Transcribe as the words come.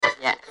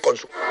Yeah.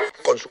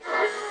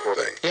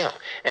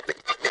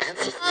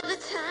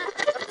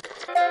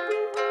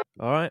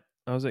 All right,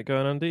 how's it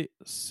going, Andy?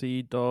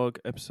 Sea Dog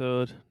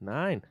episode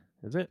 9,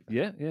 is it?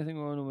 Yeah, I think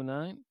we're on number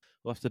 9.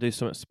 We'll have to do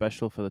something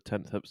special for the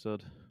 10th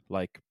episode,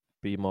 like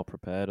be more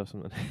prepared or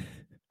something.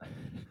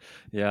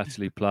 Yeah,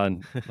 actually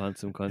plan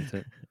some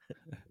content.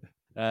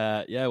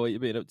 Yeah, what you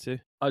been up to?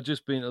 I've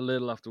just been a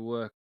little after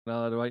work.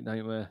 Now I had a right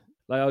nightmare.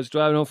 Like I was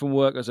driving home from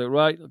work. I was like,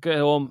 right, I'll get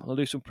home. I'll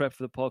do some prep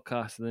for the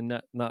podcast. And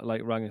then Nat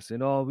like rang and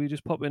said, "Oh, we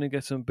just pop in and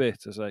get some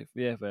bits." I was like,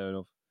 "Yeah, fair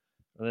enough."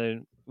 And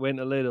then went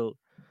a little.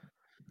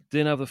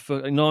 Didn't have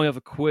I normally have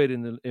a quid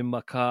in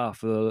my car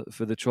for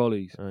the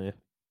trolleys. Oh yeah.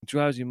 It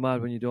drives you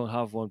mad when you don't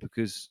have one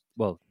because,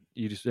 well,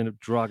 you just end up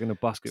dragging a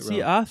basket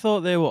See, around. I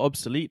thought they were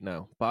obsolete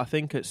now, but I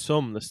think at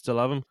some they still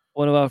have them.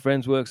 One of our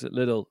friends works at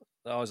Lidl.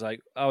 I was like,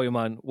 "Oh,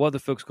 man, what the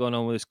fuck's going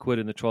on with this quid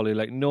in the trolley?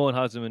 Like, no one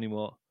has them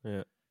anymore."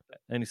 Yeah.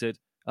 And he said,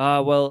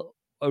 well,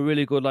 a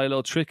really good like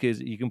little trick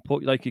is you can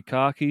put like your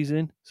car keys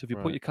in. So if you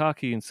put Right. your car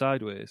key in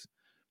sideways,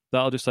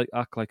 that'll just like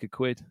act like a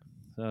quid.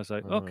 So I was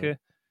like, Alright. okay.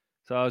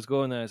 So I was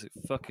going there. I was like,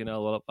 fucking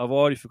hell, well, I've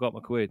already forgot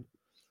my quid.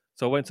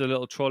 So I went to a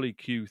little trolley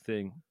queue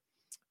thing,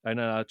 and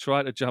then I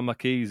tried to jam my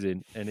keys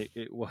in, and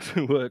it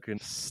wasn't working.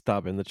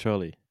 Stabbing the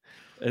trolley.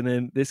 And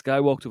then this guy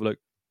walked up like,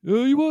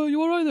 "Oh, you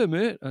all right there,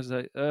 mate?" I was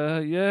like,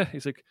 yeah.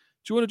 He's like,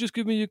 "Do you want to just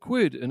give me your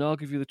quid and I'll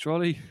give you the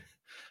trolley?"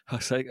 I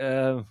was like,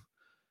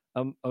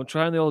 I'm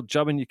trying the old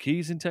jamming your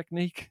keys in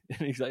technique.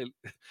 And he's like,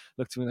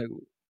 looked at me like,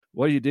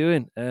 "What are you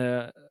doing?"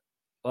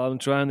 I'm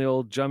trying the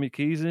old jam your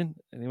keys in.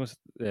 And he must,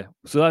 yeah.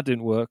 So that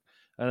didn't work.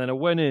 And then I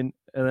went in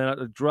and then I had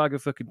to drag a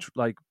fucking,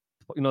 like,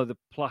 the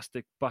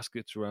plastic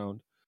baskets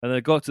around. And then I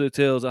got to the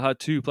tills. I had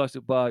 2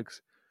 plastic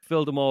bags,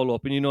 filled them all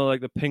up. And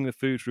like they ping the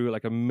food through at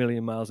like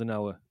 1,000,000 miles an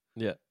hour.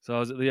 Yeah. So I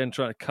was at the end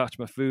trying to catch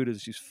my food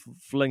as she's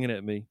flinging it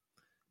at me.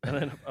 And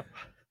then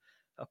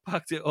I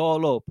packed it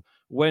all up,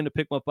 went to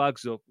pick my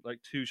bags up, like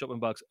 2 shopping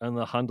bags, and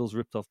the handles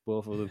ripped off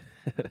both of them.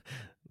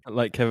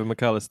 Like Kevin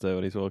McAllister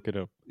when he's walking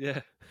up.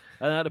 Yeah.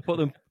 And I had to put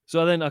them,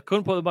 so then I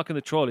couldn't put them back in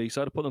the trolley, so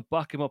I had to put them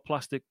back in my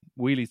plastic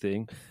wheelie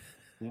thing,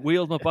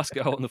 wheeled my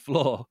basket out on the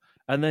floor,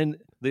 and then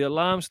the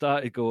alarm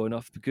started going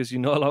off because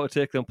you're not allowed to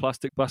take them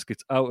plastic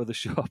baskets out of the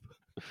shop.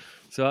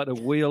 So I had to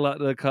wheel that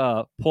to the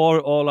car, pour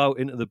it all out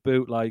into the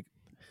boot, like,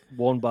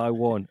 one by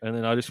one, and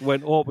then I just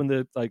went open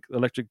the like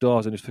electric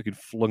doors and just fucking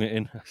flung it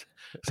in.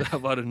 So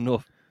I've had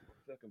enough.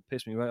 Fucking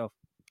pissed me right off.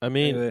 I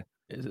mean, Anyway,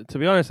 to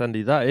be honest,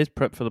 Andy, that is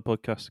prep for the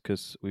podcast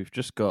because we've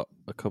just got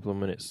a couple of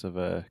minutes of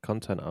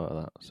content out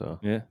of that. So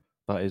yeah.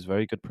 that is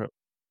very good prep.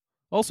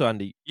 Also,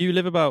 Andy, you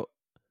live about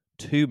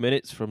 2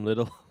 minutes from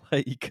Lidl.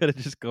 Like you could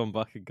have just gone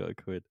back and got a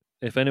quid.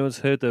 If anyone's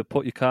heard the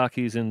put your car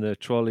keys in the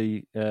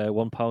trolley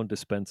 £1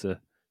 dispenser,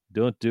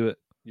 don't do it.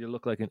 You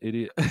look like an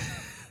idiot.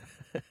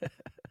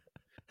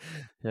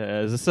 Yeah,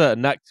 there's a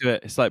certain knack to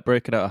it. It's like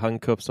breaking out of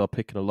handcuffs or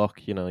picking a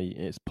lock. You know,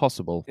 it's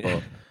possible, but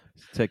it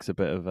takes a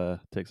bit of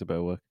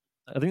work.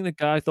 I think the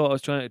guy thought I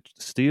was trying to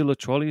steal a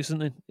trolley or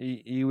something.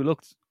 He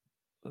looked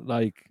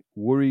like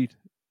worried.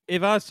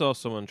 If I saw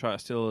someone try to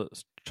steal a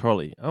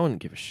trolley, I wouldn't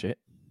give a shit.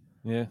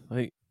 Yeah.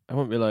 Like I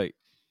wouldn't be like,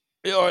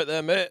 "You all right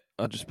there, mate?"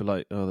 I'd just be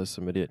like, "Oh, there's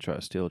some idiot trying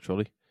to steal a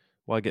trolley.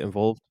 Why get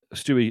involved?"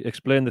 Stewie,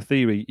 explain the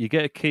theory. You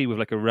get a key with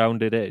like a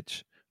rounded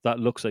edge that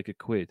looks like a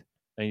quid,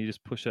 and you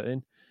just push it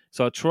in.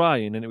 So I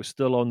tried, and it was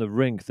still on the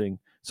ring thing.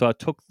 So I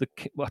took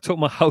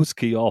my house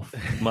key off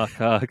my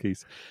car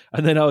keys,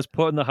 and then I was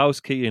putting the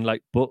house key in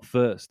like butt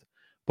first.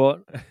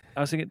 But I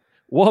was thinking,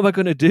 what am I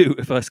going to do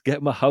if I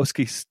get my house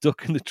key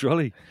stuck in the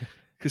trolley?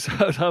 Because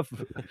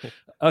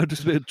I'd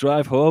just be able to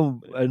drive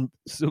home, and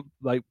so,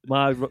 like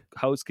my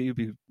house key would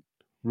be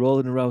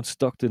rolling around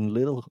Stockton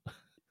Lidl.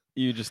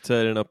 You just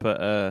turning up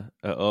at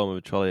home with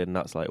a trolley, and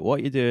that's like,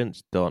 "What are you doing?"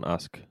 Just don't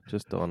ask.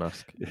 Just don't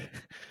ask.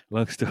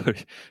 Long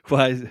story.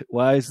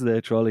 Why is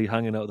the trolley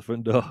hanging out the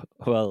front door?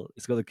 Well,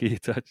 it's got the key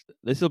attached.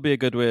 This will be a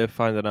good way of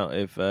finding out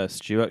if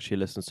Stu actually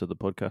listens to the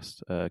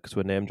podcast because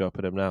we're name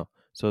dropping him now.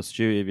 So,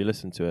 Stu, if you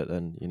listen to it,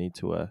 then you need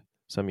to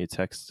send me a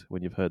text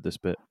when you've heard this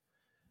bit.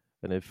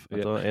 And if I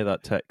don't hear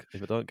that text,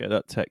 if I don't get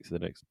that text in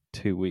the next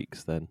 2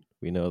 weeks, then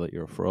we know that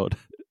you're a fraud.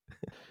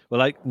 Well,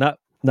 like Nat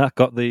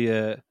got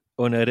the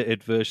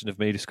unedited version of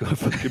me just going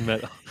fucking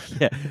metal.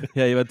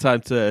 yeah, you had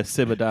time to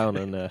simmer down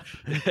and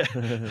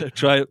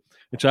try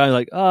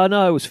like, oh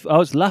no, I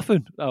was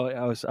laughing. Oh,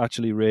 I was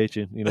actually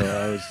raging. You know,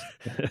 I was.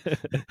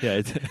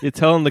 Yeah, you're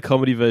telling the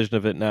comedy version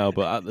of it now,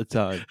 but at the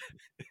time,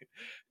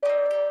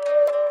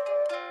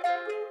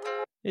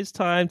 it's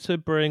time to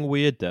bring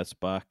Weird Deaths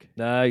back.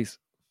 Nice.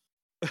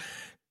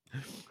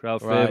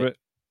 Crowd Right. favorite.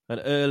 An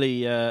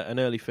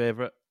early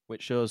favorite,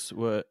 which shows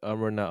I'm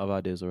running out of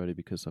ideas already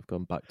because I've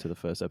gone back to the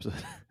first episode.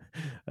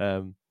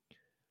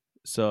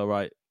 So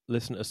right,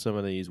 listen to some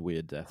of these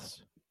weird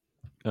deaths.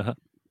 Uh-huh.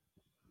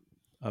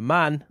 A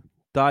man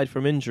died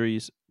from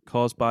injuries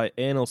caused by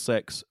anal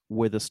sex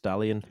with a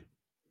stallion.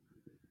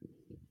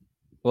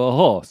 Well, a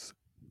horse.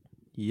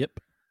 Yep.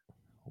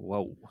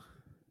 Whoa.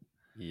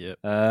 Yep.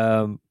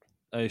 I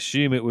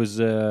assume it was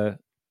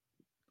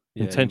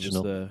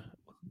intentional.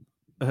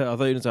 I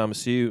thought you were going to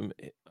say,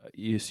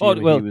 you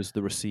assume well- he was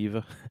the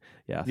receiver.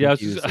 Yeah, I think Yeah,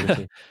 he was the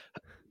receiver.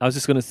 I was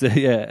just going to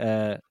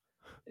say,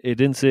 it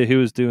didn't say who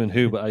was doing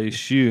who, but I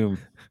assume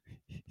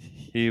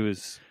he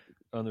was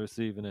on the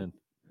receiving end.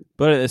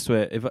 Put it this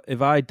way: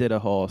 if I did a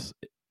horse,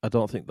 I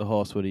don't think the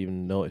horse would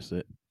even notice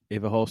it.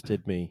 If a horse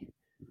did me,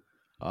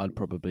 I'd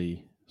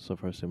probably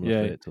suffer a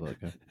similar fate to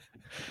that guy.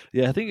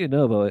 Yeah, I think you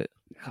know about it.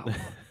 Oh,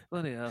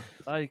 bloody hell!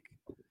 Like,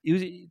 do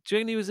you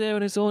reckon he was there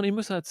on his own? He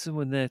must have had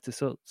someone there to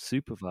sort of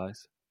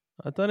supervise.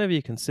 I don't know if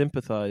you can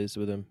sympathise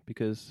with him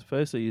because,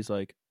 firstly, he's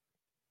like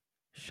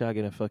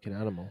shagging a fucking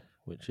animal,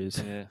 which is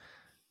Yeah,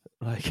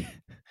 like,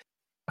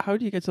 how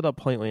do you get to that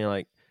point where you're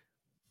like,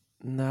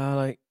 nah,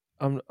 like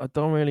I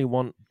don't really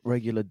want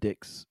regular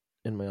dicks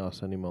in my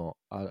ass anymore.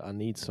 I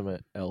need something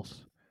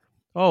else.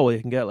 Oh, well,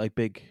 you can get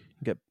like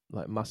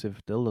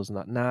massive dildos and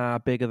that. Nah,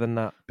 bigger than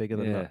that.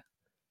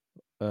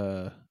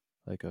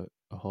 Like a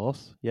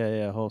horse. Yeah,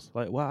 a horse.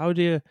 Like, well, how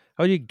do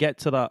you get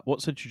to that?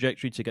 What's the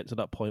trajectory to get to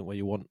that point where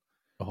you want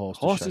a horse?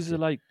 horses are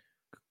like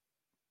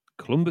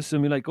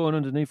cumbersome. You're like going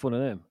underneath one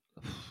of them.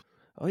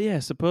 Oh yeah,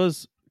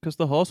 suppose because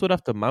the horse would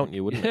have to mount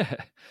you, wouldn't it? Yeah,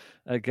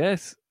 I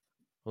guess.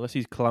 Unless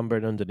he's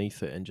clambering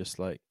underneath it and just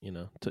like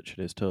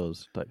touching his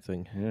toes type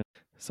thing. Yeah.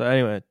 So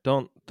anyway,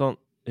 don't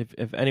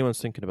if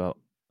anyone's thinking about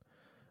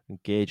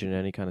engaging in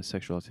any kind of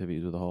sexual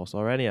activities with a horse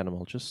or any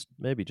animal, just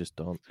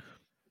don't.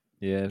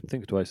 Yeah,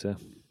 think twice. Yeah.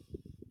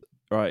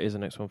 Right, here's the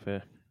next one for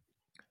you.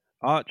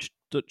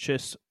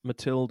 Archduchess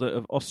Matilda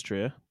of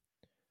Austria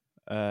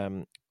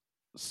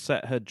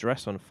set her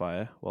dress on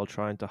fire while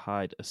trying to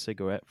hide a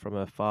cigarette from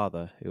her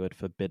father, who had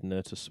forbidden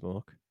her to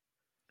smoke.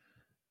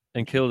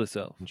 And killed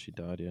herself. And she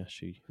died, yeah.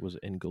 She was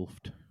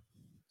engulfed.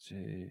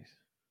 Jeez.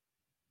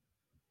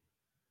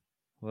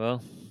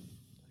 Well,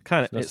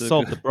 it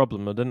solved the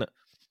problem, though, didn't it?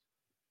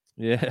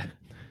 Yeah.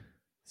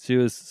 She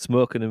was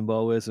smoking in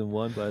more ways than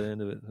one by the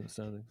end of it.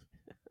 Understanding.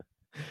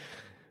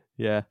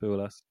 Yeah. Poor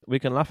lass. We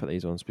can laugh at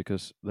these ones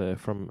because they're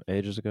from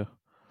ages ago.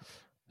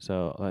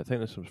 So I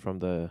think this was from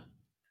the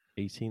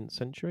 18th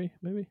century,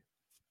 maybe.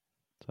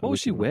 So What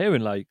was she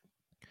wearing? Like,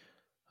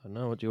 I don't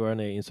know. What do you wear in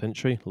the 18th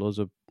century? Loads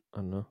of, I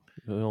don't know,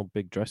 all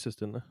big dresses,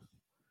 didn't they?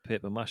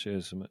 paper mache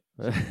or something.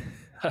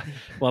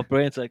 My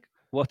brain's like,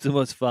 what's the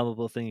most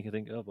flammable thing you can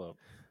think of? Well,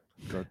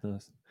 God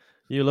knows.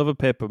 You love a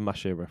paper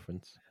mache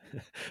reference.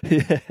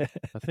 Yeah.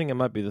 I think it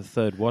might be the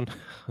third one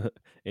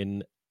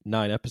in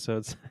 9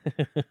 episodes.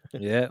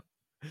 Yeah.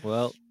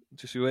 Well,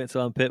 just you wait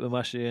until I'm paper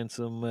mache and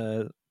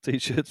some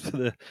t-shirts for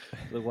the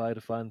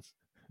wider fans.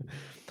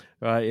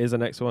 Right, here's the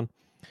next one.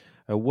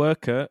 A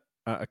worker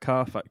at a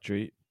car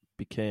factory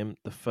became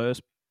the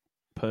first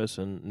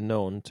person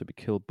known to be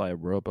killed by a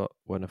robot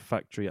when a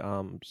factory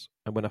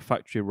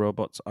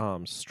robot's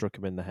arms struck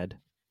him in the head.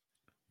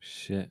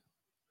 Shit.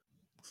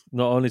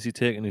 Not only is he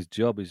taking his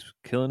job, he's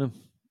killing him.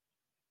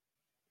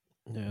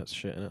 Yeah, that's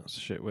shit. That's a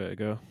shit way to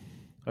go.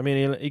 I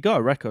mean, he got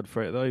a record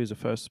for it though. He was the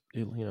first.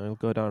 He'll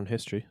go down in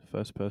history.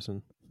 First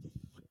person,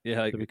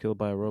 to be killed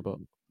by a robot.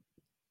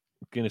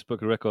 Guinness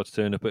Book of Records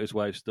turned up at his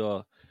wife's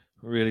door.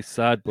 Really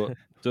sad, but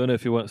don't know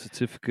if you want a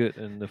certificate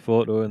and the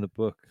photo in the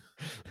book.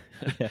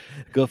 Yeah.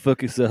 Go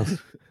fuck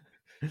yourself.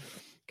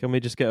 Can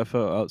we just get a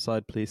photo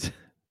outside, please?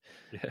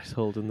 Yeah. Just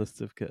holding the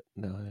certificate.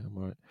 No, yeah, I'm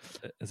all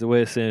right. As a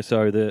way of saying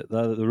sorry,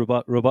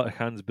 the robotic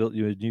hands built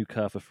you a new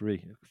car for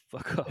free.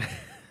 Fuck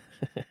off.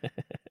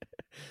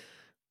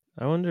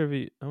 I wonder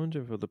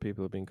if other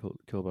people have been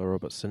killed by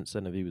robots since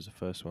then. If he was the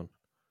first one.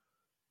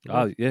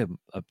 Oh yeah,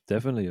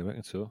 definitely. I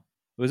reckon so.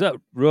 Was that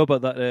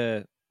robot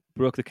that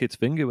broke the kid's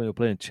finger when they were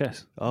playing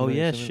chess? Oh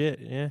yeah,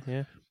 shit.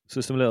 Yeah. So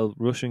some little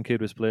Russian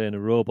kid was playing a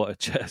robot at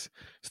chess,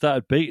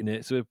 started beating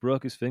it, so it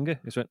broke his finger.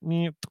 It went.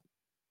 Meow.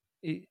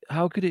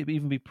 How could it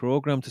even be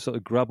programmed to sort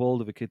of grab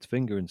hold of a kid's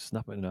finger and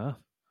snap it in half?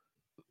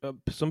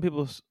 Some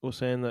people were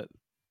saying that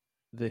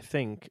they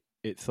think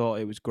it thought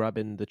it was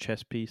grabbing the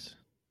chess piece,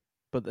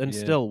 but then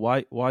still,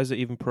 why is it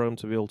even programmed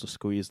to be able to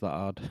squeeze that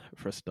hard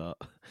for a start?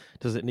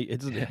 Does it need? It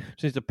doesn't. It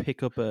just needs to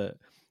pick up a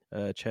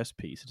chess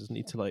piece. It doesn't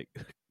need to like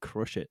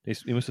crush it.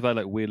 He must have had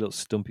like weird little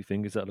stumpy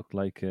fingers that looked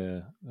like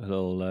a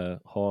little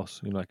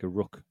horse, like a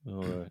rook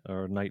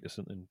or a knight or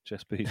something.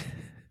 Chess piece.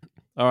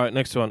 All right,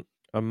 next one.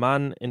 A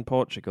man in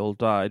Portugal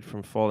died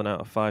from falling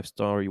out a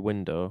 5-story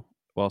window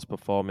whilst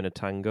performing a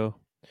tango.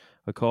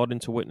 According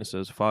to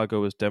witnesses, Fargo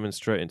was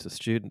demonstrating to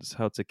students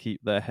how to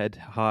keep their head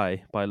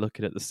high by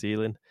looking at the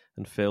ceiling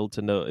and failed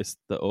to notice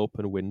the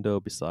open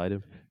window beside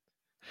him.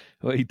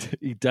 Well,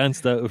 he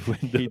danced out of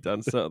window. He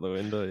danced out of the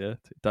window, yeah.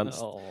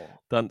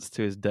 Danced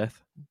to his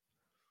death.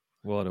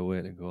 What a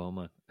way to go,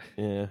 man.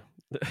 Yeah.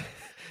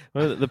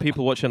 Well, the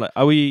people watching, like,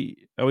 are we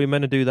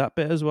meant to do that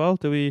bit as well?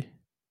 Are we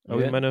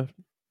meant to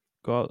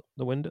go out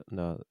the window?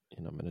 No,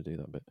 you're not meant to do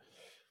that bit.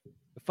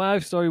 A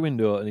 5-story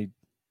window, and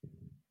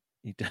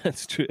he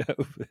danced straight out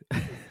of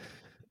it.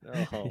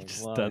 He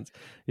just danced.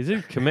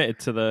 He's committed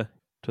to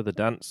the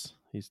dance.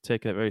 He's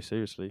taking it very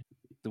seriously.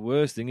 The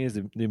worst thing is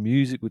the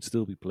music would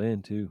still be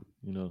playing too,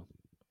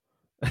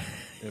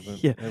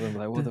 Yeah. Everyone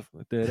like, what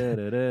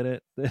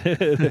the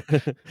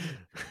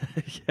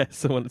Yeah,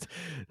 someone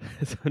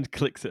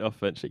clicks it off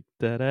eventually.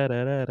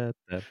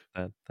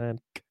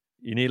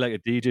 You need like a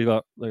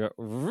DJ,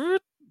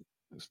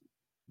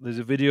 there's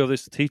a video of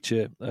this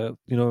teacher,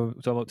 talking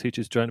about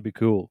teachers trying to be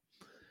cool.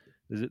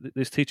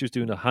 This teacher's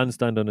doing a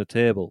handstand on a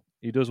table.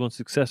 He does one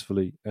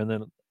successfully, and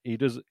then he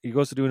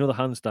goes to do another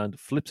handstand,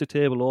 flips a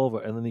table over,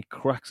 and then he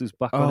cracks his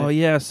back on it. Oh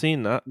yeah, I've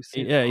seen that.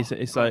 Seen Yeah, it?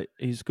 it's like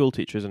he's a school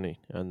teacher, isn't he?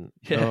 And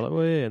Yeah. like,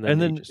 "Way," and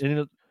then,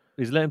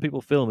 he's letting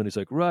people film, and he's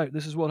like, right,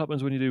 this is what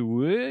happens when you do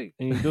way,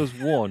 and he does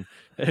one.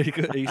 And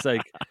he's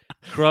like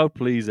crowd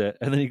pleaser,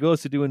 and then he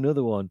goes to do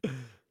another one,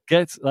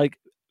 gets like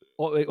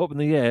up in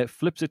the air,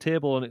 flips a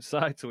table on its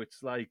side so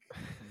it's like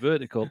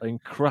vertical,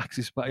 and cracks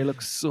his back. It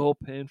looks so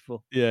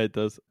painful. yeah, it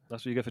does.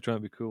 That's what you get for trying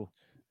to be cool.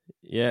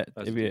 Yeah,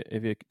 That's if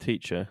you're a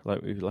teacher,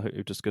 like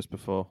we've discussed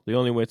before, the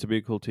only way to be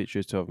a cool teacher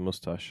is to have a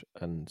mustache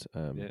and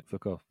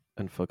Fuck off.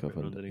 and fuck off.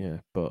 Right And, underneath. yeah,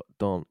 but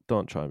don't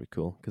try and be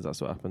cool, because that's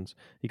what happens.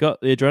 The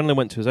adrenaline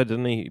went to his head,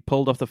 didn't he? He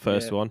pulled off the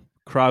first Yeah. one.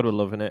 Crowd were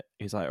loving it.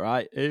 He's like,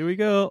 right, here we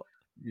go.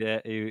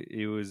 Yeah,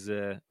 he was.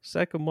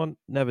 Second one,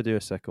 never do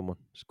a second one.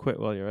 Just quit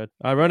while you're ahead.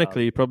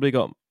 Ironically, he probably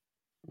got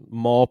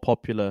more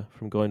popular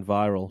from going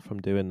viral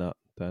from doing that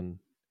than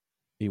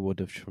he would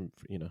have from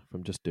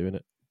just doing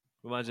it.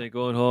 Imagine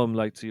going home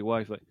like to your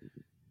wife, like,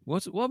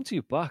 what happened to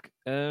your back?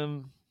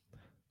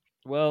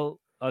 Well,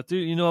 I do.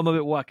 I'm a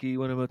bit wacky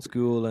when I'm at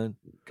school, and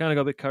kind of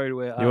got a bit carried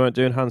away. You weren't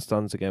doing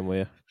handstands again, were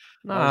you? I was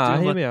Nah,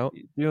 doing hear me out.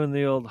 Doing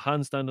the old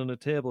handstand on the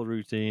table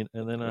routine,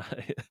 and then I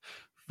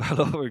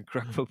fell over and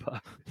cracked my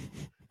back.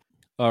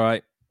 All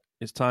right,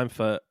 it's time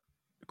for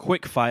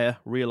quick fire,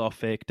 real or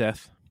fake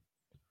death.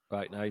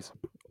 Right, nice.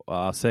 Well,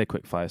 I'll say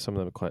quick fire. Some of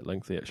them are quite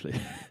lengthy, actually.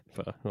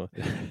 But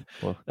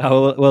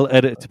We'll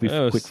edit it to be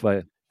Oh, quick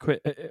fire.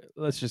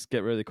 let's just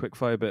get rid of the quick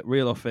fire bit.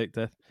 Real or fake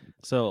death?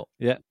 So,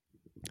 Yeah.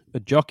 a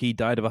jockey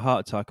died of a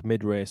heart attack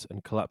mid-race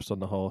and collapsed on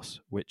the horse,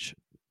 which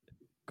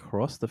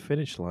crossed the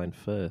finish line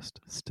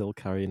first, still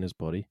carrying his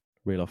body.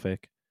 Real or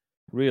fake?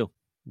 Real.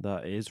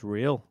 That is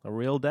real. A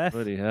real death.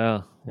 Bloody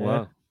hell. Yeah.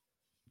 Wow.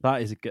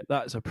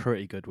 That's a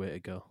pretty good way to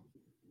go.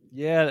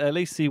 Yeah, at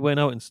least he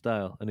went out in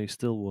style, and he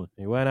still won.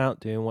 He went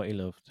out doing what he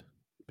loved,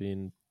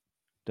 being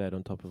dead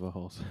on top of a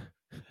horse.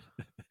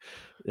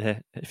 Yeah.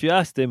 If you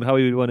asked him how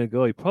he would want to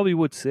go, he probably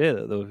would say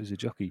that though if he's a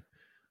jockey.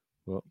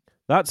 But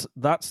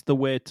That's the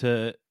way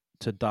to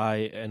die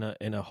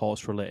in a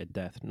horse related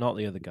death, not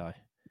the other guy.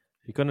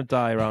 If you're gonna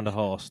die around a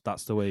horse,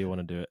 that's the way you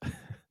want to do it.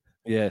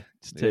 yeah,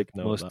 Just take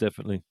note of most that.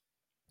 definitely.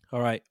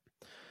 All right.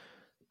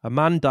 A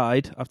man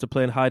died after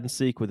playing hide and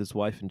seek with his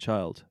wife and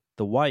child.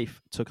 The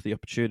wife took the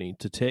opportunity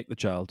to take the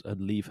child and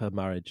leave her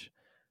marriage.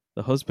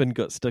 The husband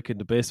got stuck in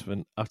the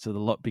basement after the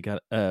lock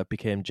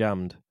became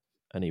jammed,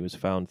 and he was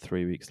found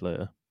 3 weeks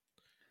later.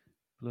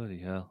 Bloody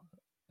hell.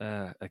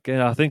 Again,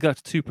 I think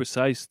that's too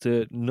precise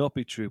to not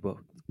be true, but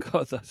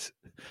God, that's...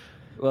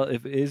 Well,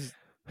 if it is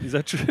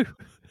that true?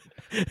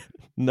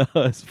 No,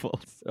 it's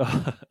false.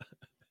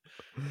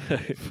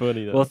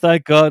 Funny though. Well,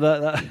 thank God.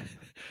 That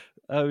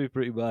would be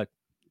pretty bad.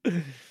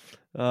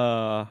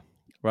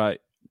 Right.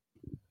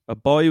 A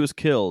boy was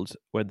killed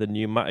when the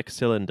pneumatic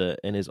cylinder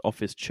in his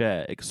office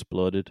chair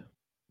exploded.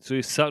 So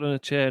he sat on a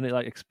chair and it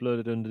like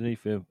exploded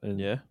underneath him. And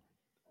Yeah.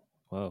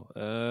 Wow.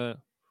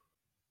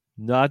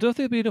 No, I don't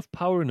think there'd be enough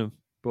power in him,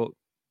 but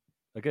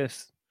I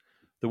guess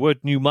the word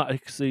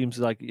pneumatic seems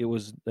like it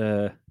was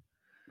real.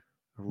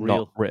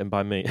 Not written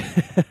by me.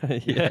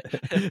 Yeah.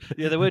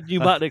 Yeah, the word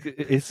pneumatic,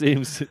 it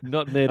seems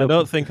not made I up.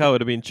 don't think I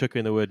would have been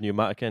chucking the word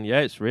pneumatic in.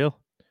 Yeah, it's real.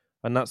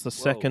 And that's the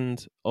Whoa.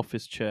 second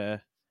office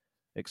chair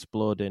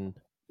exploding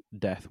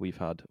death we've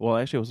had. Well,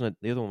 actually,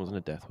 the other one wasn't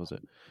a death, was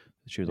it?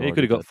 She was He already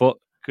could have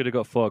dead.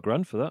 got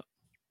 $4,000 for that.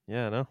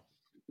 Yeah, I know.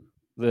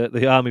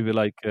 The army be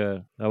like,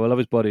 "I will have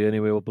his body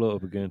anyway. We'll blow it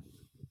up again."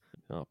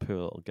 Oh, poor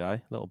little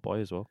guy, little boy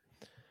as well.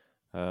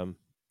 All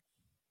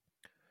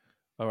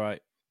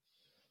right.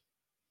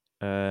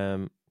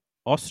 An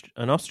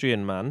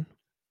Austrian man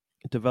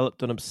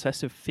developed an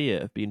obsessive fear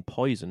of being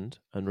poisoned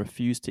and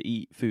refused to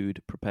eat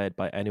food prepared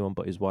by anyone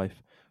but his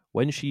wife.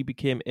 When she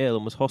became ill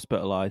and was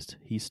hospitalized,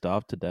 he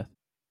starved to death.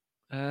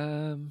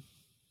 No,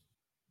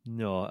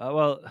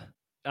 well,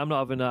 I'm not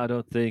having that. I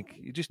don't think.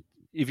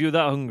 If you're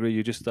that hungry,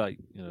 you just like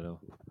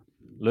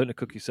learn to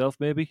cook yourself.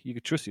 Maybe you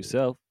could trust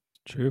yourself.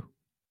 True.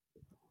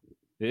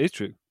 It is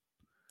true.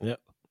 Yep.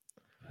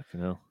 Fucking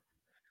hell.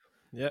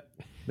 Yep.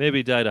 Maybe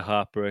he died of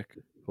heartbreak,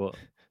 but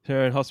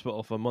They're in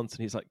hospital for months,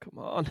 and he's like, "Come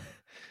on,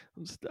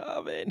 I'm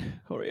starving.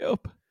 Hurry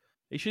up."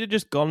 He should have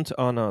just gone to...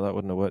 Oh, no, that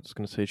wouldn't have worked. I was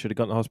going to say he should have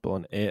gone to hospital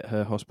and ate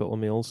her hospital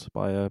meals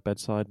by her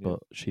bedside, Yeah. but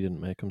she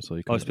didn't make them, so he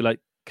I couldn't. just be like,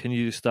 can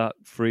you start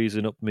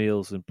freezing up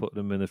meals and put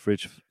them in the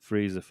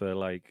freezer for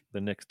like the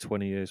next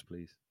 20 years,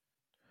 please?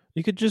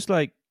 You could just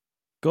like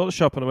go to the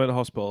shop on the way to the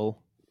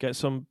hospital, get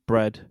some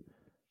bread,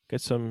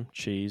 get some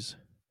cheese,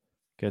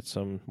 get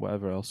some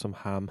whatever else, some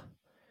ham,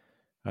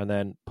 and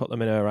then put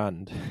them in her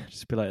hand.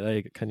 Just be like,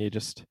 "There, can you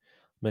just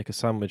make a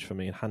sandwich for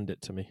me and hand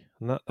it to me?"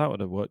 And that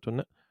would have worked,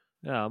 wouldn't it?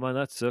 Yeah, man,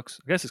 that sucks.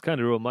 I guess it's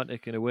kind of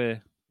romantic in a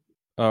way.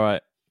 All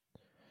right.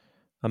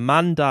 A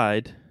man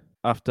died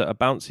after a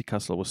bouncy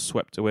castle was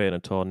swept away in a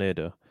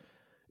tornado.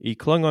 He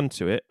clung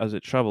onto it as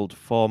it travelled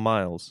 4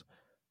 miles.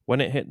 When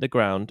it hit the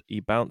ground, he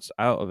bounced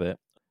out of it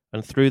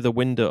and through the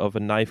window of a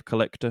knife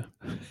collector.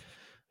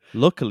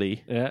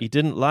 Luckily, Yeah. he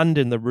didn't land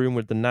in the room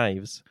with the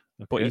knives,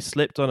 but Okay. he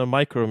slipped on a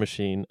micro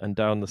machine and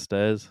down the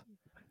stairs.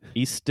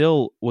 He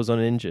still was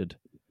uninjured,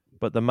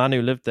 but the man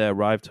who lived there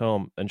arrived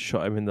home and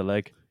shot him in the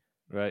leg.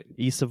 Right.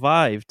 He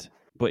survived,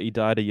 but he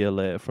died a year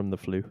later from the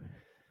flu.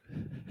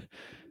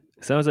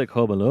 Sounds like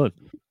Home Alone.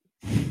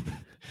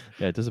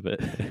 Yeah, it does a bit.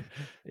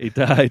 He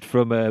died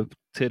from a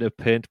tin of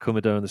paint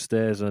coming down the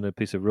stairs on a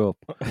piece of rope.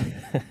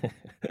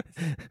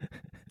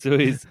 So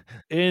he's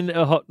in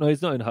a hot. No,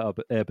 he's not in a hot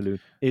air balloon.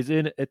 He's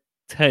in a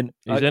tent.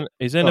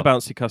 He's in a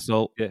bouncy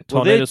castle. Yeah. Well,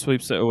 Tornado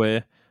sweeps it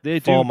away. They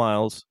 4 do.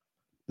 miles.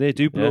 They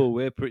do blow Yeah.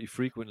 away pretty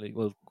frequently.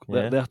 Well,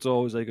 Yeah. that's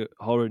always like a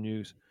horror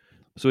news.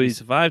 So He he's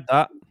survived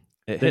that.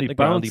 It Then hit he the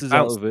ground. He bounces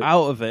bounced out of it.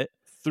 out of it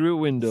through a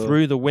window,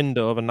 through the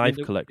window of a knife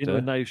into a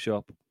collector. knife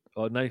shop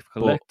or knife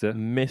but collector.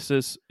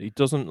 misses. He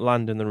doesn't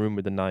land in the room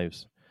with the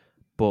knives,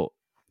 but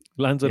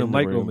Lands on a in the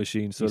micro room.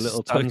 machine, so he a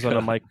little stands on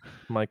a car.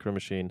 micro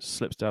machine,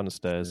 slips down the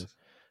stairs.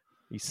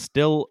 He's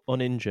still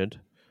uninjured,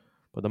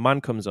 but the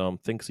man comes home,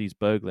 thinks he's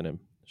burgling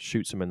him,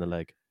 shoots him in the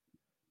leg.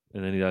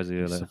 And then he dies a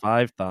year He later.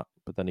 survived that,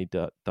 but then he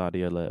died a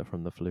year later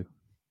from the flu.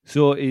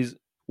 So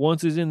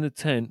once he's in the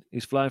tent,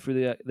 he's flying through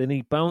the air. Then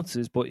he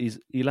bounces, but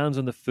he lands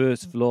on the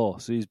first floor.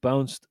 So he's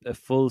bounced a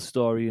full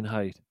story in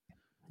height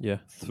Yeah,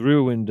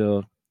 through a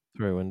window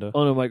through a window.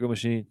 on a micro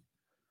machine,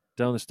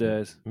 down the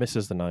stairs,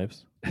 Misses the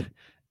knives.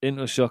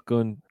 into a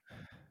shotgun.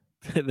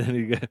 Then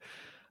he goes.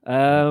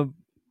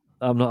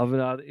 I'm not having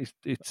that.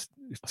 It's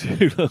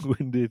too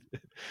long-winded.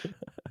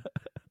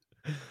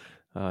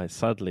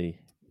 Sadly,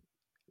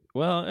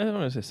 well, I don't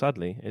want to say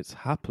sadly. It's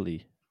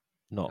happily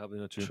not Probably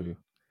not true. true.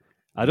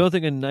 I don't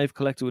think a knife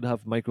collector would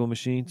have micro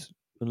machines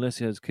unless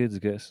he has kids, I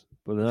guess.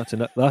 But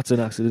that's an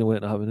accident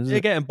waiting to happen, isn't You're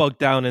it? getting bogged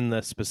down in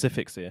the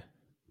specifics here.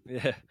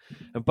 Yeah.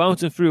 And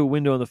bouncing through a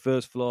window on the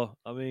first floor.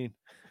 I mean,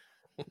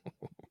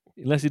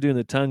 unless you're doing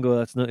the tango,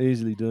 that's not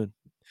easily done.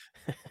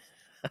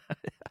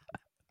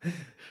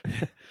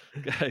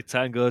 Guy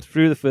tangoed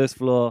through the first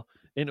floor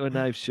into a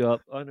knife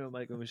shop onto a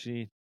micro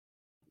machine.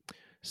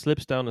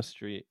 Slips down a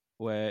street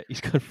where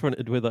he's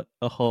confronted with a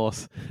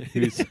horse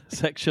who's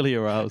sexually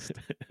aroused,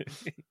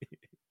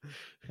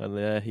 and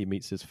there he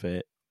meets his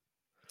fate.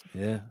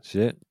 Yeah,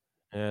 shit.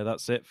 Yeah,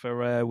 that's it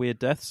for weird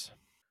deaths.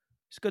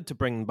 It's good to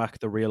bring back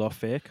the real or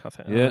fake. I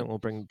think we'll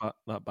bring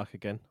that back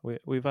again.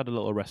 We've had a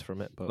little rest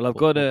from it, but Well, I've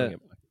we'll got bring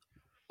it back.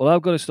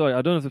 I've got a story.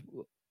 I don't know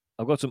if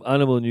I've got some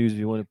animal news if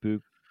you want to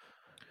book.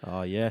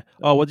 Oh yeah.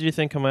 Oh, what did you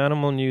think of my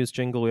animal news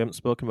jingle? We haven't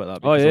spoken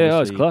about that. Oh because yeah, it's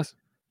obviously- class.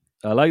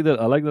 I like that.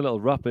 I like the little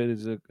rap. It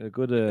is a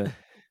good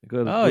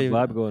good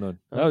vibe going on.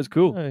 That was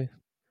cool. I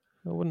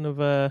wouldn't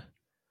have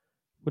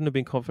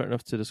been confident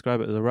enough to describe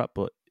it as a rap,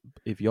 but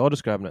if you're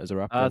describing it as a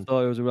rap, I then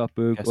thought it was a rap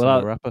book. guess Well,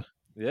 I'm a rapper.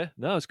 yeah,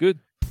 no, it's good.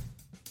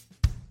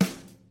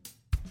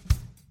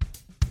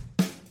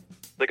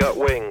 They got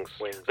wings,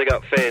 they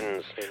got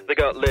fins, they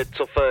got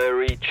little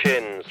furry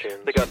chins,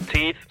 they got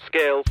teeth,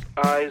 scales,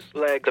 eyes,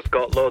 legs, they've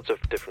got loads of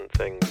different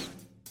things.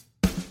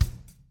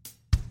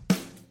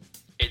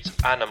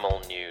 It's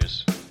animal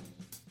news.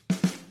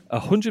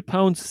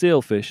 100-pound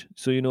sailfish.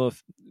 So do you know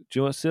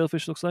what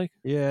sailfish looks like?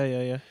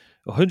 Yeah.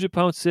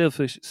 100-pound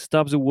sailfish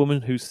stabs a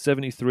woman who's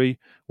 73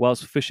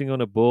 whilst fishing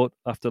on a boat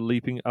after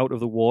leaping out of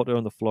the water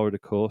on the Florida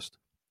coast.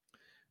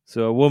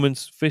 So a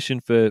woman's fishing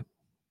for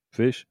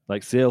fish,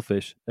 like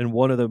sailfish, and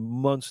one of the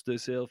monster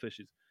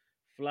sailfishes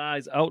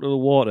flies out of the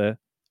water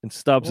and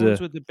stabs her.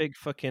 Ones with the big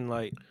fucking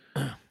like,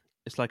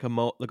 it's like they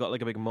got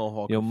like a big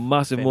mohawk. You know,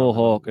 massive fin on them.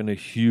 mohawk and a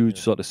huge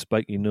sort of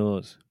spiky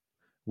nose. So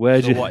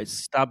Where'd you what? It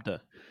stabbed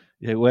her.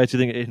 Yeah, where do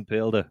you think it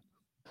impaled her?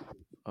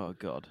 Oh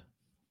god.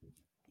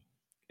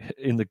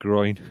 In the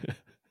groin.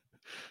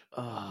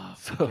 Oh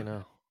So- fucking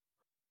hell.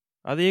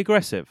 Are they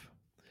aggressive?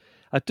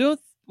 I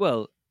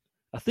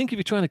think if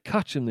you're trying to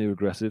catch them, they're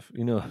aggressive.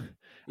 You know,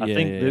 I Yeah,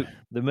 think yeah.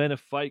 the men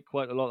fight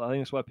quite a lot. I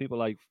think that's why people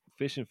like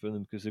fishing for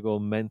them because they go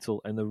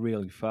mental and they're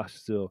really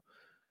fast. So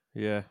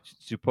Yeah.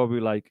 you're probably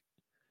like,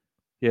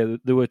 yeah,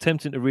 they were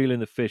attempting to reel in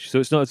the fish. So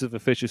it's not as if the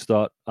fish just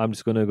thought, I'm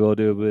just going to go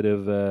do a bit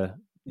of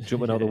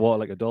jumping out of the water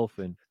like a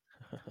dolphin.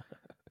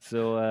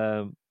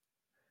 So,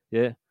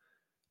 yeah.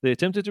 They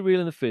attempted to reel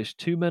in the fish.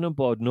 2 men on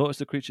board noticed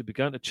the creature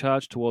began to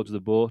charge towards the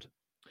boat.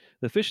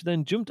 The fish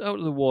then jumped out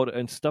of the water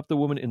and stabbed the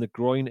woman in the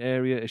groin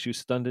area as she was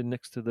standing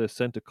next to the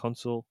center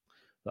console.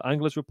 The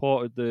anglers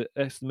reported the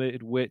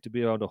estimated weight to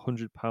be around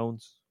 100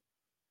 pounds.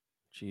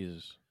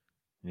 Jesus.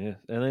 Yeah,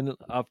 and then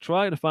I've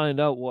tried to find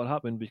out what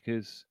happened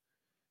because,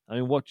 I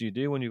mean, what do you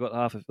do when you've got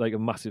a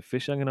massive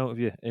fish hanging out of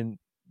you? And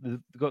they've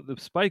got the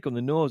spike on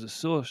the nose is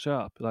so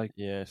sharp. Like,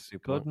 Yeah,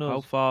 super. God knows.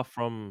 How far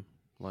from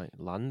like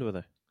land were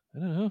they? I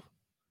don't know.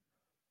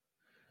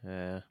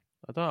 Yeah.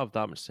 I don't have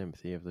that much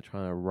sympathy if they're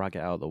trying to rag it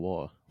out of the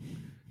water.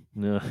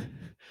 No,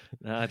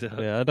 no I don't.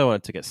 Yeah, I don't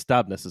want it to get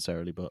stabbed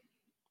necessarily, but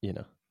you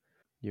know,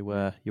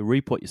 you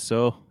reap what you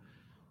sow.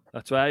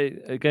 That's why,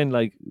 again,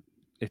 like,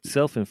 it's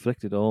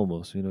self-inflicted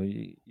almost. You know,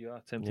 you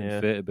are tempting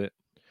Yeah. fate a bit.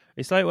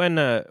 It's like when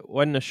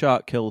a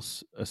shark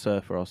kills a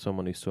surfer or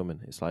someone who's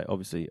swimming. It's like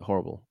obviously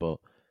horrible, but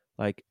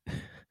like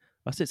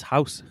that's its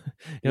house.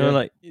 You know,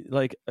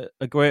 like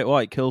a great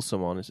white kills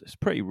someone. It's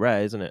pretty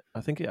rare, isn't it?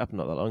 I think it happened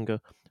not that long ago.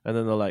 And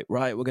then they're like,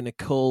 right, we're gonna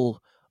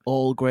cull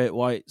all great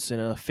whites in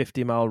a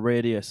 50-mile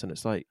radius, and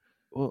it's like,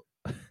 well,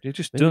 You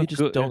just maybe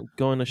don't don't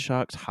go in a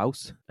shark's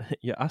house.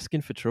 You're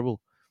asking for trouble.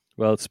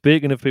 Well,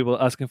 speaking of people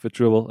asking for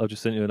trouble, I've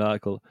just sent you an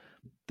article.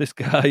 This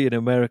guy in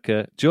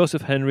America,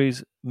 Joseph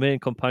Henry's main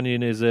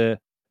companion is an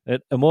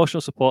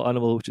emotional support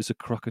animal, which is a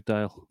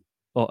crocodile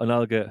or an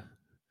alligator.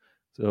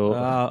 So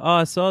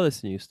I saw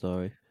this news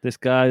story. this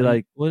guy,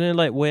 And wouldn't it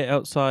like wait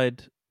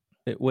outside?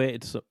 It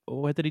waited.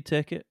 Where did he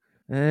take it?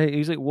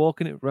 he's like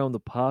walking it around the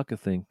park, I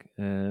think.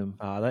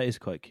 That is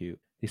quite cute.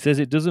 He says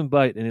it doesn't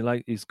bite,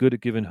 and he's good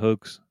at giving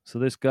hugs. So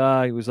this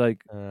guy was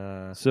like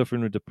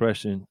suffering with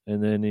depression,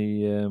 and then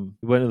he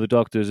went to the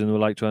doctors and were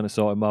like trying to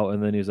sort him out,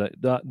 and then he's like,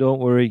 "Don't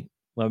worry,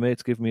 my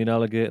mate's giving me an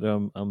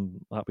alligator.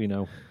 I'm happy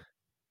now."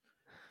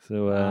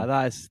 So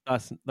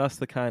that's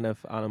the kind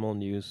of animal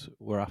news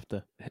we're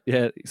after.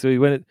 yeah, so he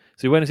went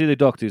to see the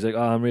doctor. He's like,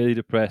 "Oh, I'm really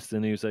depressed,"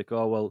 and he was like,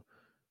 "Oh well,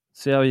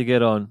 see how you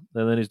get on."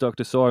 And then his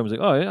doctor saw him. He's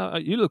like, "Oh yeah,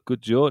 you look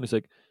good, Joe." And he's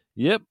like,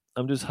 "Yep,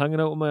 I'm just hanging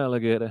out with my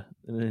alligator."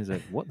 And then he's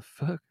like, "What the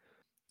fuck?"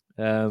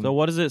 So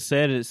what does it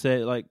say? Did it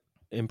say like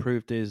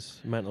improved his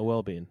mental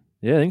well-being?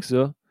 Yeah, I think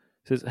so.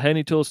 It says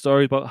Henny told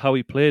stories about how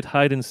he played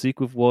hide and seek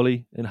with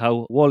Wally, and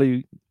how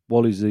Wally's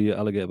the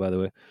alligator, by the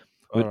way,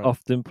 would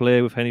often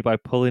play with Henny by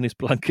pulling his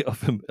blanket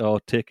off him or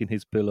taking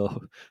his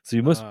pillow. So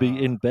he must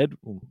be in bed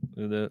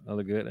with the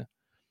alligator.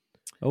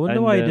 I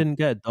wonder why he didn't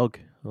get a dog.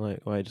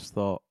 Like, why I just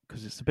thought,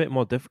 because it's a bit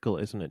more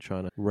difficult, isn't it,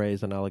 trying to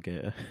raise an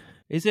alligator?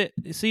 Is it?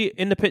 See,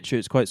 in the picture,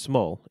 it's quite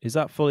small. Is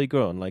that fully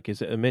grown? Like,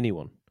 is it a mini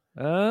one?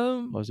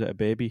 Or is it a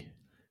baby?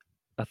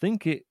 I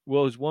think it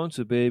was once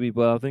a baby,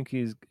 but I think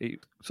he's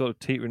sort of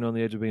teetering on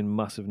the edge of being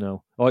massive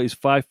now. Oh, he's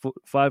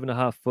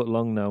 5.5 foot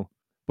long now.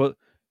 But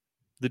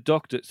the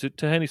doctor,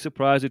 to Henny's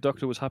surprise, the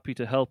doctor was happy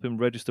to help him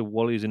register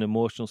Wally as an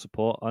emotional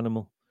support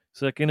animal.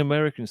 So, like in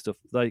American stuff,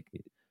 like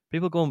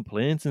people go on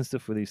planes and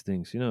stuff with these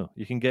things. You know,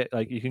 you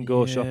can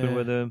go shopping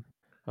with them.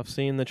 I've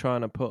seen they're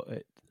trying to put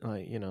it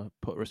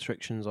put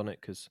restrictions on it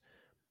because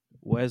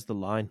where's the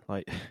line?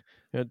 Like,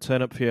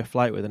 turn up for your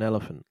flight with an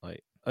elephant.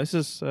 Like, this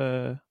is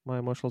my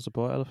emotional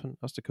support elephant.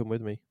 Has to come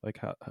with me. Like,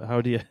 how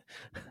do you?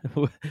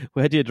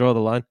 Where do you draw the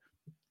line?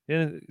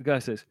 Yeah, the guy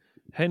says.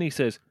 Henny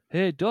says,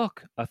 "Hey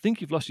Doc, I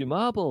think you've lost your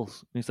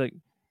marbles." And he's like,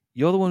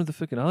 "You're the one with the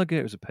fucking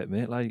alligator as a pet,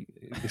 mate. Like,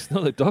 it's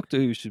not the doctor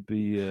who should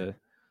be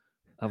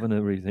having a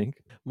rethink."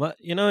 Well,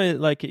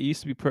 like it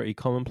used to be pretty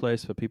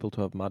commonplace for people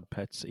to have mad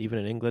pets, even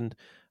in England.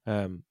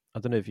 I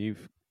don't know if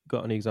you've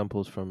got any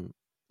examples from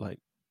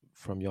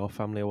your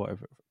family or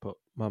whatever, but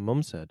my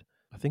mum said,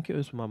 I think it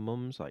was my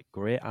mum's like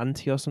great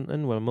auntie or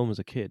something when my mum was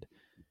a kid.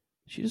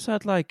 She just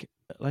had like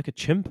a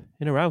chimp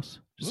in her house,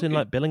 just in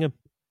like Billingham.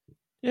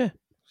 Yeah.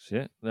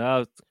 Shit.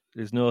 Now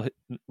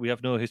we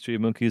have no history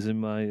of monkeys in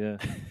my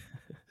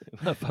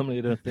my family,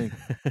 I don't think.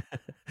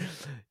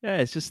 Yeah,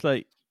 it's just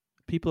like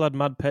people had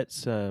mad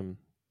pets.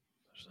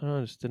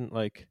 Just didn't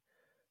like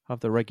have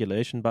the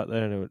regulation back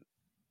then.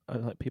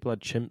 Like people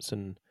had chimps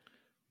and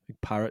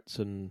parrots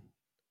and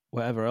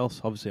whatever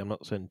else. Obviously, I'm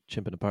not saying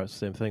chimp and a parrot's the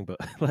same thing, but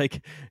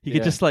like you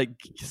could just like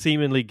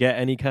seemingly get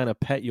any kind of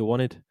pet you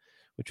wanted,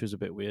 which was a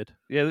bit weird.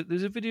 Yeah,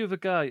 there's a video of a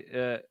guy.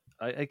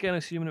 I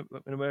see him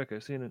in America.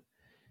 I've seen it.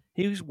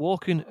 He was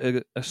walking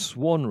a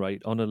swan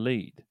right on a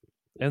lead,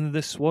 and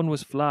the swan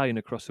was flying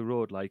across the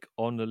road like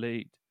on the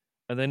lead,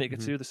 and then it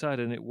gets to the other side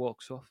and it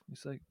walks off.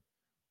 It's like,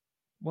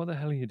 what the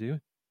hell are you doing?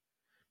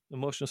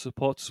 Emotional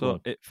support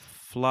swan. So it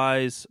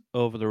flies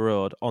over the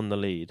road on the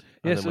lead,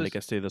 and then when it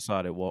gets to the other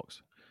side, it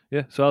walks.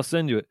 Yeah, so I'll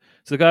send you it.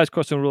 So the guy's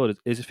crossing the road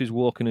as if he's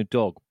walking a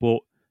dog, but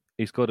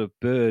he's got a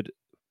bird,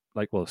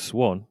 a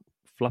swan,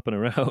 flapping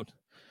around,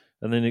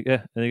 and then he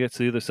gets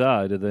to the other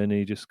side, and then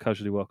he just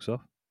casually walks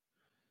off.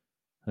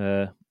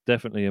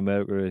 Definitely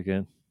America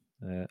again.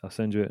 I'll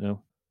send you it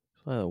now.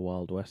 It's like the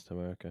Wild West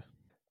America.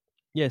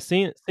 Yeah,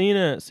 seeing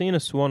a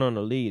swan on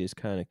a lead is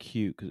kind of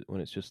cute because when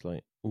it's just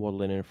like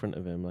waddling in front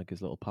of him like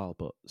his little pal,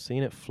 but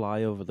seeing it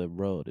fly over the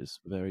road is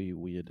very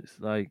weird. It's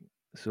like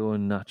so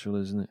unnatural,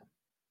 isn't it?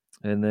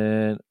 And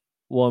then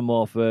one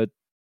more for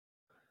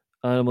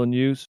animal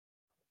news.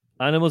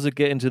 Animals are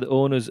getting to the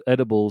owner's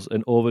edibles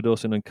and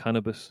overdosing on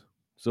cannabis.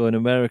 So in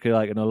America,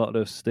 like in a lot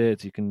of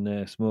states, you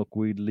can smoke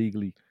weed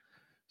legally.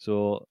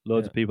 So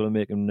loads of people are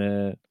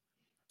making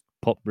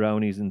pop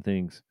brownies and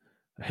things.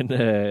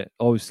 And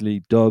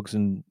obviously dogs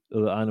and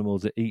other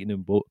animals are eating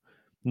them, but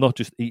not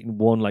just eating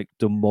one, like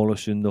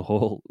demolishing the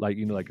whole, like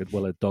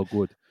a dog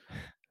would.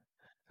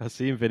 I've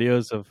seen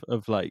videos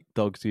of like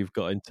dogs who've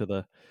got into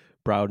the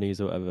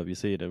brownies or whatever. Have you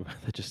seen them?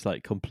 They're just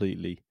like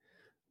completely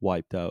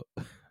wiped out.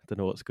 I don't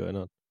know what's going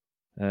on.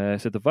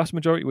 So the vast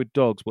majority were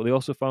dogs, but they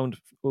also found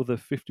other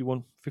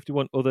 51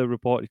 other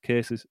reported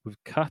cases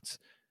with cats,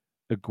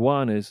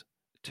 iguanas,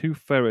 2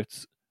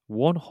 ferrets,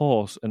 one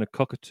horse and a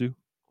cockatoo,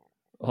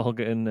 all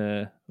getting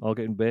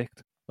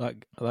baked.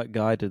 That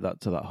guy did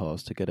that to that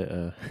horse to get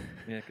it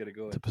Get it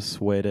going. to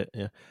persuade it.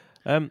 Yeah.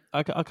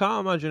 I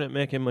can't imagine it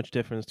making much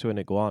difference to an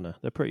iguana.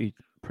 They're pretty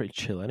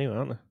chill anyway,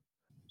 aren't they?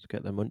 Just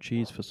get their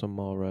munchies for some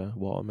more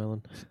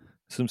watermelon.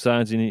 Some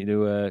signs you need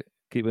to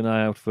keep an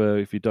eye out for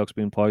if your dog's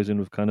been poisoned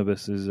with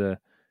cannabis is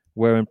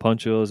wearing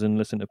ponchos and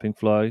listening to Pink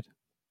Floyd.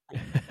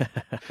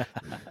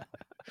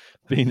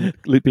 being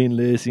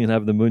lazy and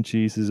having the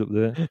munchies is up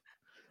there.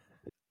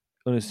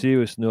 On a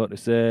serious note, it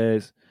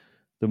says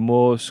the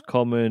most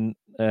common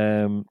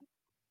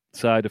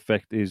side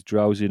effect is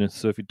drowsiness.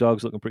 So if your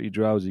dog's looking pretty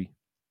drowsy,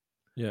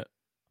 yeah,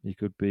 he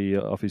could be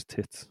off his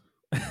tits.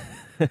 I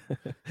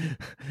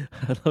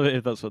love it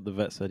if that's what the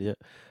vet said. Yeah,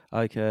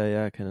 I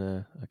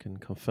can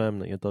confirm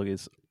that your dog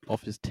is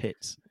off his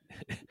tits.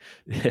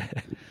 yeah.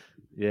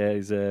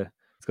 He's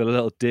got a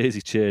little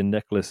daisy chain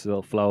necklace, a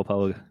little flower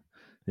power.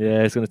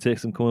 Yeah, it's going to take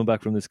some coming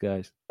back from this,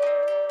 guys.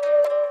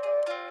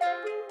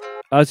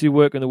 As you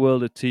work in the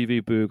world of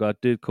TV, Boog, I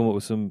did come up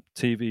with some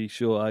TV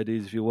show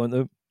ideas if you want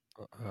them.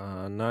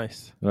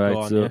 Nice. Right, Go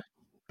on, so yeah.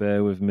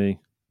 bear with me.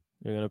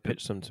 You're going to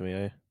pitch some to me,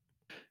 are you?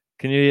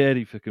 Can you hear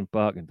Eddie fucking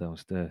barking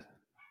downstairs?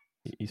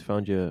 He's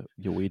found your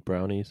weed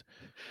brownies.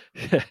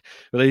 Yeah,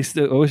 well, I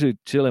wish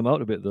I'd chill him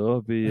out a bit, though.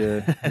 It'd be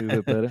a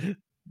bit better.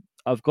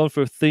 I've gone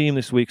for a theme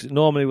this week.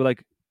 Normally, with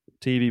like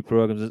TV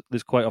programs,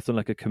 there's quite often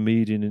like a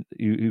comedian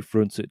who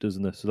fronts it,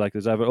 doesn't there? So like,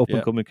 there's either up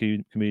and coming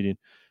comedian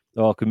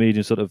or a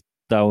comedian sort of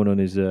down on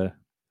his luck.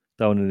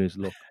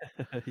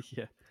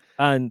 Yeah,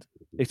 and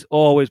it's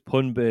always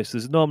pun based.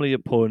 There's normally a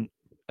pun,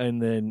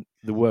 and then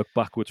the work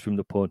backwards from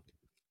the pun.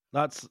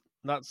 That's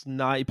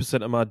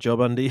 90% of my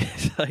job, Andy.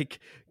 It's like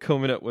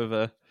coming up with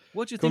a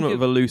with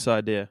a loose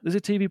idea. There's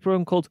a TV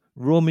program called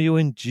Romeo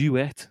and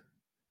Duet.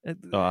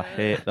 I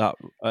hate that.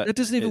 It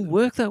doesn't even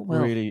work that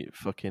well. Really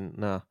fucking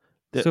nah.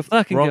 So if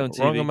that can get on TV,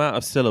 wrong amount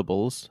of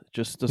syllables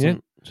just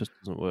doesn't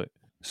work.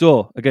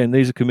 So again,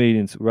 these are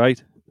comedians,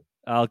 right?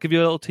 I'll give you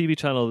a little TV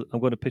channel I'm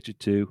going to pitch it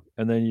to,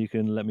 and then you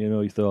can let me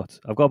know your thoughts.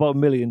 I've got about 1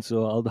 million,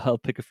 so I'll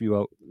pick a few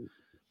out.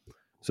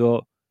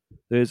 So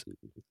there's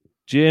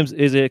James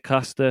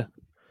Acaster.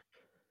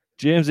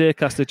 James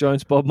Acaster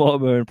joins Bob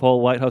Mortimer and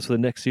Paul Whitehouse for the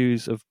next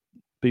series of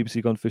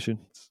BBC Gone Fishing.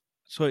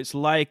 So it's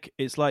like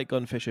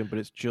Gone Fishing, but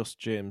it's just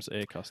James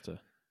Acaster.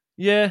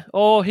 Yeah,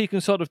 or he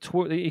can sort of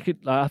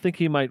I think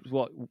he might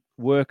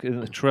work in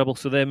the treble.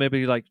 So they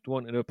maybe like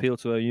wanting to appeal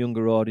to a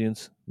younger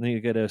audience. And then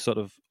you get a sort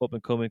of up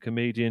and coming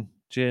comedian,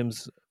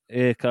 James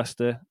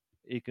Acaster.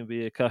 He can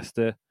be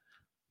Acaster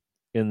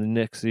in the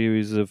next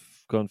series of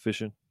Gone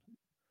Fishing.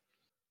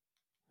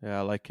 Yeah,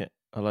 I like it.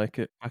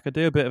 I could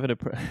do a bit of an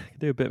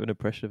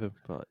impression of him,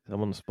 but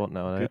I'm on the spot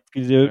now.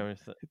 Can you do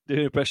an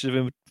impression of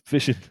him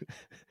fishing?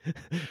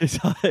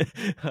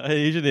 I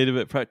usually need a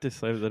bit of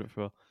practice. I've done it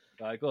before.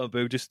 Right, go on,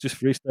 Boo. Just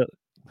freestyle.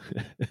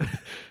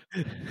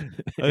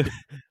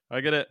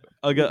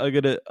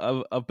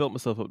 I've built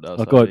myself up now.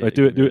 Oh, God,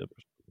 do it.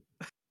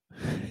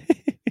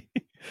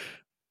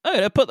 I'm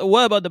gonna put the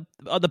worm on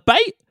the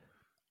bait,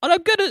 and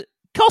I'm gonna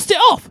cast it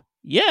off.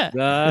 Yeah,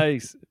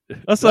 nice.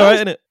 That's all right,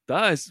 isn't it?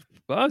 That's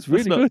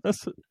really good.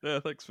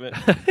 Yeah, thanks, mate.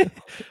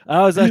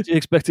 I was actually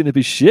expecting to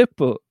be shit,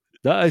 but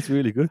that is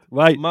really good.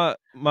 Right, my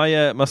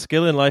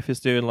skill in life is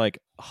doing like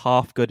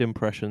half good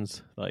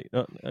impressions. Like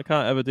I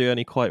can't ever do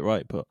any quite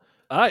right, but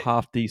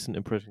half decent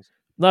impressions.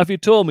 Now, if you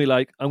told me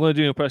like I'm going to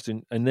do an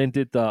impression and then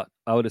did that,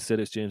 I would have said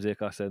it's James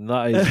Acaster, and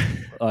that is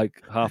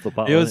like half the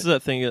battle. He always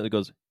that thing that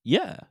goes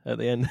yeah at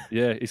the end.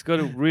 Yeah, he's got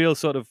a real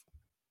sort of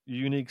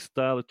unique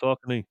style of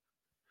talking.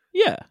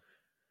 Yeah.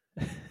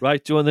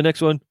 Right, do you want the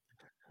next one?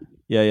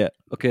 Yeah.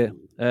 Okay.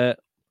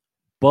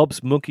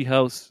 Bob's Monkey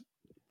House.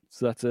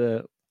 So that's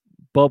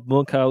Bob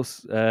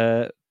Monkhouse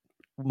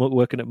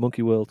working at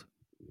Monkey World.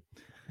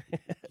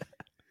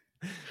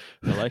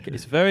 I like it.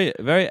 It's very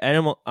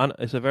animal.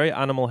 It's a very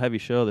animal heavy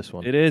show. This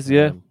one. It is,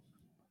 yeah.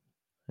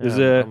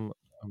 I'm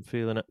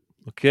feeling it.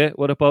 Okay.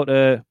 What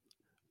about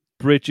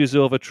Bridges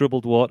over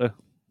Troubled Water?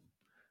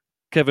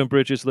 Kevin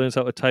Bridges learns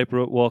how to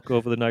tightrope walk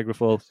over the Niagara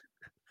Falls.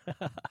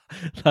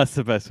 That's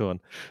the best one.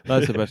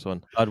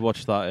 I'd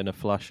watch that in a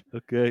flash.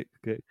 Okay.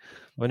 Do you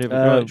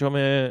want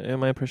me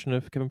my impression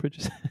of Kevin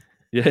Bridges?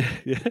 Yeah.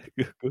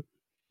 Good.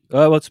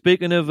 Well,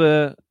 speaking of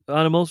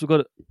animals, we've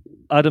got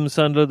Adam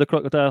Sandler, the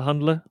crocodile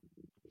handler.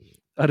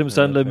 Adam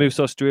Sandler moves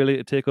to Australia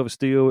to take over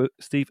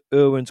Steve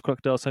Irwin's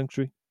crocodile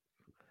sanctuary,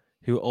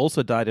 who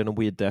also died in a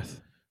weird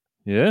death.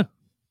 Yeah.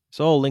 It's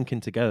all linking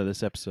together,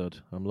 this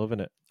episode. I'm loving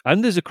it.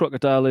 And there's a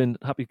crocodile in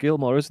Happy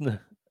Gilmore, isn't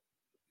there?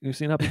 You've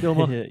seen Happy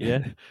Gilmore?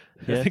 Yeah.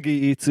 I think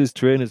he eats his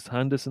trainer's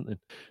hand or something.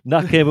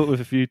 Nat came up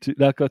with a few.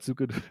 Nat got some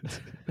good.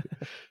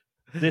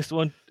 This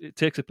one, it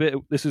takes a bit.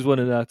 This is one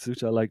of Nat's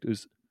which I liked. It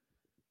was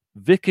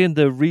Vic in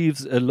the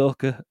Reeves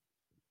Aloka.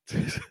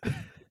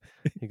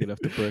 You're gonna have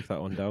to break that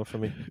one down for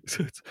me.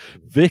 So it's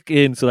Vic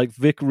in, so like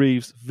Vic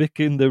Reeves, Vic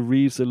in the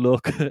Reeves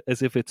Aloka,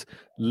 as if it's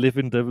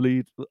living the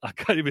lead. I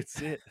can't even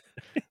say it.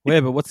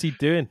 Wait, but what's he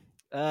doing?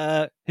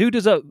 Who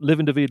does that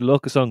Living David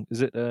Loca song?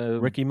 Is it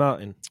Ricky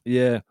Martin?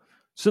 Yeah.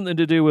 something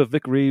to do with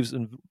Vic Reeves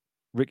and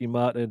Ricky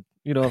Martin.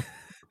 You know,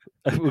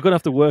 we're gonna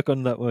have to work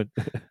on that one.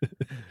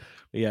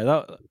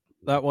 Yeah,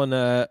 that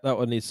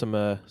one needs some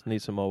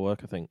more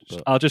work, I think.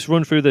 But I'll just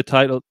run through the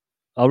title.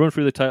 I'll run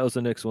through the titles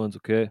of the next ones.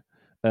 Okay,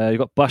 you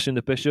got Bashing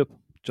the Bishop,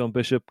 John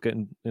Bishop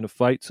getting in a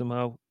fight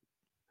somehow.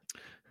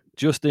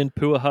 Justin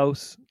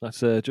Poorhouse,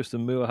 that's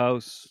Justin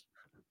Moorhouse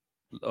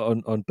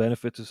on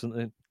benefits or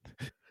something.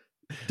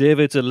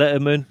 David's a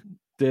Letterman.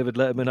 David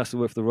Letterman has to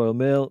work for the Royal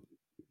Mail.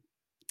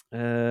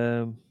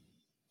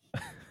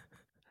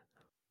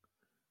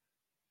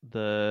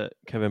 the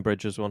Kevin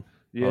Bridges one.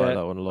 Yeah, I like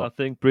that one a lot. I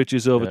think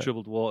Bridges over Yeah.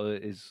 Troubled Water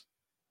is.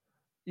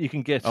 You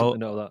can get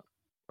something out of that.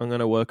 I'm going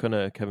to work on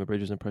a Kevin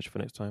Bridges impression for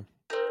next time.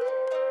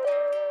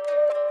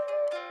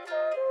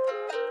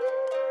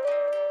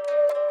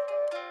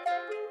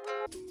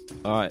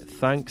 All right,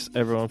 thanks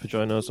everyone for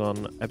joining us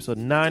on episode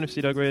 9 of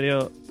Sea Dog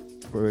Radio.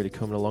 We're really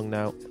coming along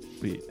now.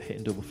 We're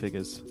hitting double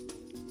figures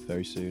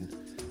very soon.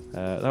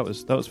 That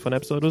was a fun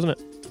episode, wasn't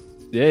it?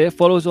 Yeah.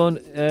 Follow us on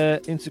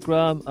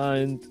Instagram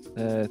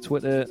and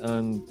Twitter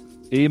and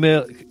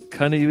email.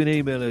 Can even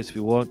email us if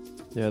you want.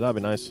 Yeah, that'd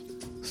be nice.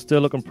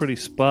 Still looking pretty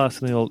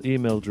sparse in the old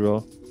email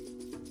drawer.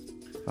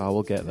 Oh,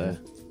 we'll get there.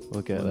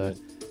 We'll get there.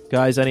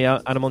 Guys, any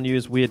animal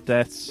news, weird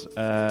deaths,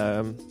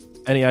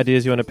 any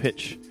ideas you want to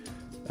pitch?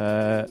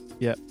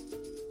 Yeah,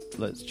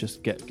 let's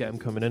just get them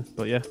coming in.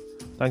 But yeah,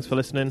 thanks for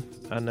listening,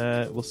 and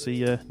we'll see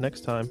you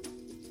next time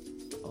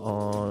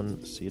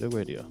on Sea Dog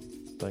Radio.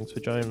 Thanks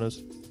for joining us.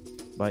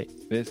 Bye.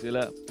 See you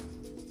later.